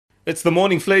It's the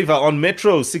morning flavor on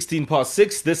Metro, 16 past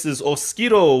 6. This is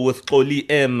Oskido with Oli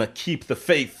M. Keep the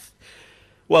faith.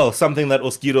 Well, something that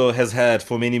Oskido has had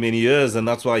for many, many years, and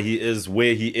that's why he is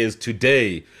where he is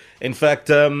today. In fact,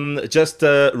 just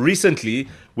recently,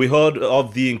 we heard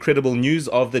of the incredible news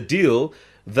of the deal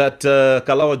that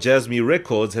Kalawa Jazmee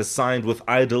Records has signed with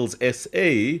Idols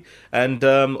SA. And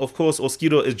of course,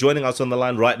 Oskido is joining us on the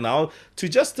line right now to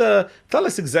just tell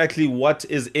us exactly what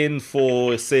is in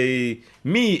for, say,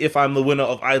 me if I'm the winner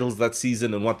of Idols that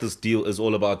season and what this deal is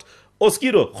all about.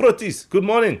 Oskido, Grotis, good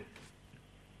morning.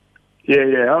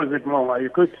 Yeah. How's it, Mom? Are you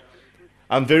good?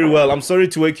 I'm very well. I'm sorry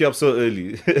to wake you up so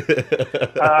early. You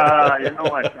know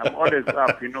what? I'm always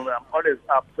up. I'm always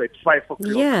up at 5 o'clock.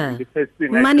 Yeah. The first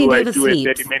thing Money I never do at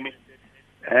sleeps. 30 minutes.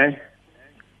 Eh?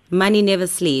 Money never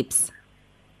sleeps.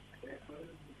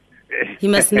 You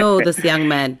must know this young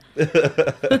man.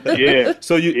 Yeah.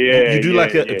 So you do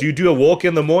do you do a walk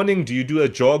in the morning? Do you do a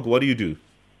jog? What do you do?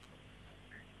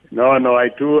 No, I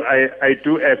do.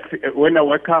 When I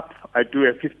wake up, I do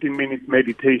a 15-minute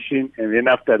meditation, and then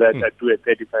after that, I do a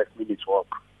 35-minute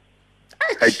walk.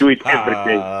 I do it every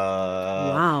day.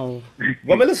 Wow.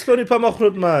 That's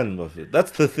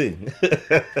the thing.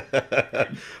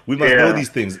 We must know these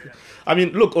things. I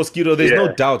mean, look, Oskido, there's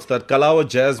no doubt that Kalawa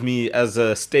Jazmee, as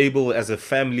a stable, as a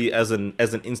family, as an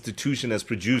institution, has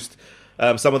produced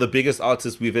some of the biggest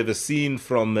artists we've ever seen,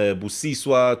 from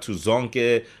Busiswa to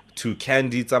Zonke to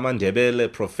Candy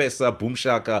Tsamandebele, Professor,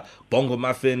 Boomshaka, Bongo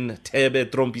Muffin, Tebe,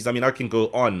 Trompis. I mean, I can go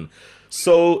on.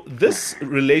 So this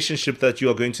relationship that you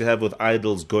are going to have with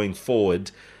Idols going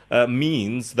forward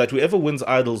means that whoever wins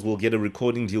Idols will get a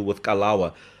recording deal with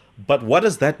Kalawa. But what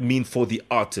does that mean for the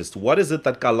artist? What is it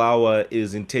that Kalawa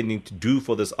is intending to do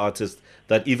for this artist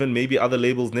that even maybe other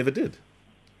labels never did?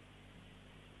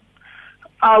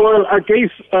 Well, I guess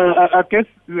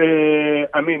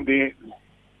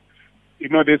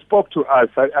they spoke to us.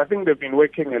 I think they've been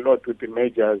working a lot with the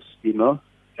majors,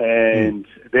 and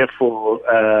therefore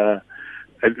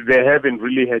they haven't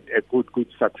really had a good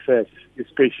success,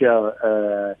 especially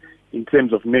in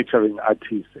terms of nurturing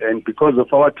artists. And because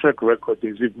of our track record,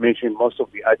 as we've mentioned, most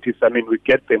of the artists, we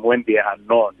get them when they are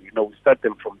known. We start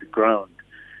them from the ground.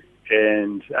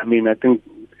 And I think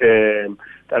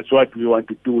that's what we want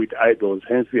to do with Idols.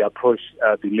 Hence, we approach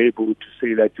the label to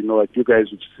say that, you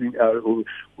guys,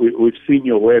 we've seen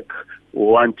your work. We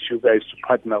want you guys to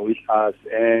partner with us.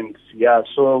 And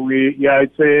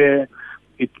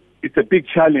it's a big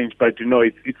challenge, but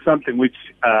it's something which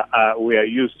we are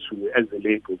used to as a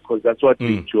label, because that's what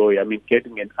we enjoy.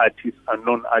 Getting an artist, a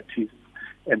non-artist,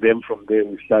 and then from there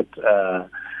we start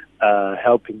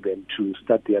helping them to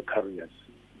start their careers.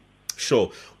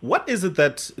 Sure. What is it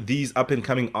that these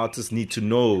up-and-coming artists need to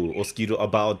know, Oskido,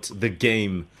 about the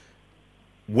game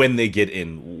when they get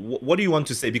in? What do you want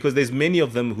to say? Because there's many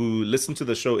of them who listen to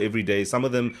the show every day. Some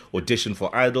of them audition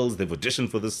for Idols. They've auditioned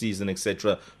for this season,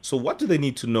 etc. So what do they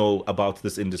need to know about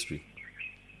this industry?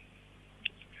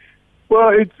 Well,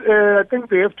 I think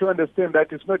they have to understand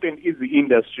that it's not an easy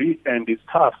industry and it's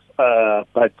tough.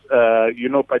 But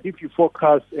if you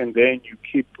focus and then you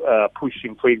keep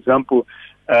pushing, for example,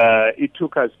 it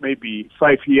took us maybe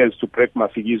 5 years to break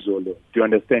Mafikizolo. Do you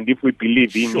understand? If we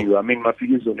believe in you,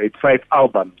 Mafikizolo, it's 5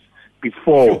 albums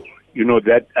before,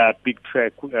 that big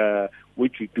track,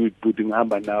 which we do with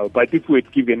Budingamba now. But if we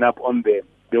had given up on them,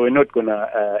 they were not going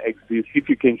to exist. If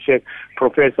you can check,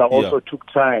 Professor also took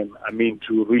time,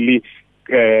 to really,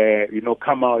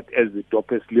 come out as the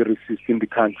dopest lyricist in the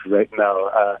country right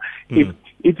now.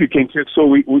 If you can check,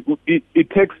 so it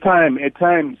takes time. At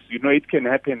times, it can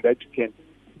happen that you can,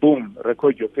 boom,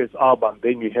 record your first album,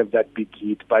 then you have that big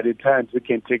hit. But at times, it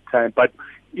can take time. But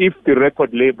if the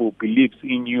record label believes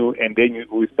in you, and then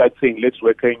we start saying, let's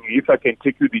work on you. If I can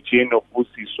take you the chain of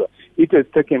Busiswa, it has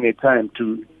taken a time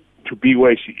to be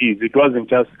where she is. It wasn't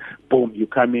just, boom, you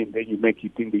come in, then you make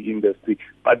it in the industry.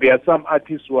 But there are some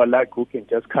artists who can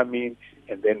just come in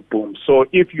and then boom. So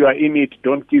if you are in it,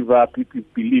 don't give up. If you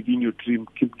believe in your dream,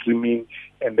 keep dreaming,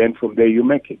 and then from there you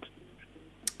make it.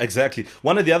 Exactly.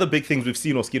 One of the other big things we've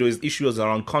seen, Oskido, is issues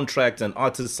around contracts and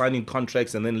artists signing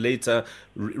contracts and then later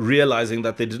realizing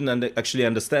that they didn't actually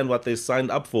understand what they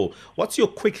signed up for. What's your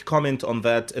quick comment on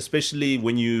that, especially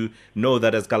when you know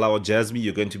that as Kalawa Jazmee,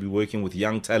 you're going to be working with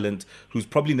young talent who's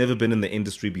probably never been in the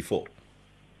industry before?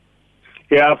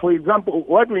 Yeah, for example,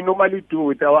 what we normally do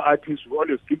with our artists, we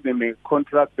always give them a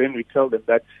contract, then we tell them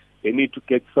that they need to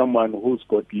get someone who's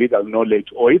got legal knowledge.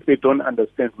 Or if they don't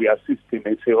understand, we assist them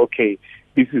and say, okay,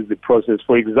 this is the process.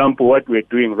 For example, what we're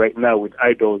doing right now with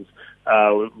Idols,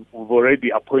 we've already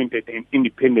appointed an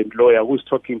independent lawyer who's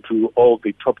talking to all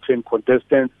the top 10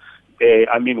 contestants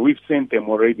I mean, we've sent them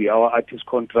already our artist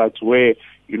contracts where,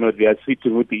 you know, they are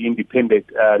sitting with the independent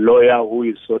lawyer who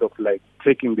is sort of like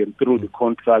taking them through the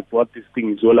contract, what this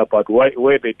thing is all about,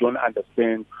 where they don't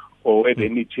understand or where they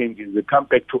need changes, they come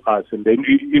back to us. And then,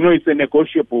 you know, it's a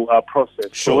negotiable process.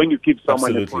 Sure. So when you give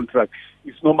someone a contract,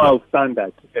 it's normal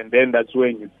standard. And then that's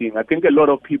when you think. I think a lot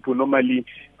of people normally,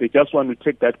 they just want to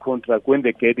take that contract. When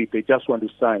they get it, they just want to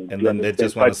sign. And then they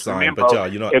just want to sign. Remember, but yeah,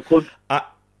 you know,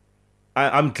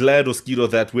 I'm glad, Oskido,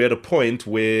 that we're at a point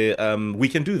where we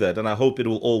can do that, and I hope it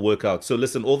will all work out. So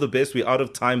listen, all the best. We're out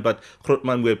of time, but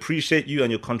Grootman, we appreciate you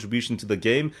and your contribution to the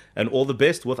game, and all the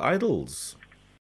best with Idols.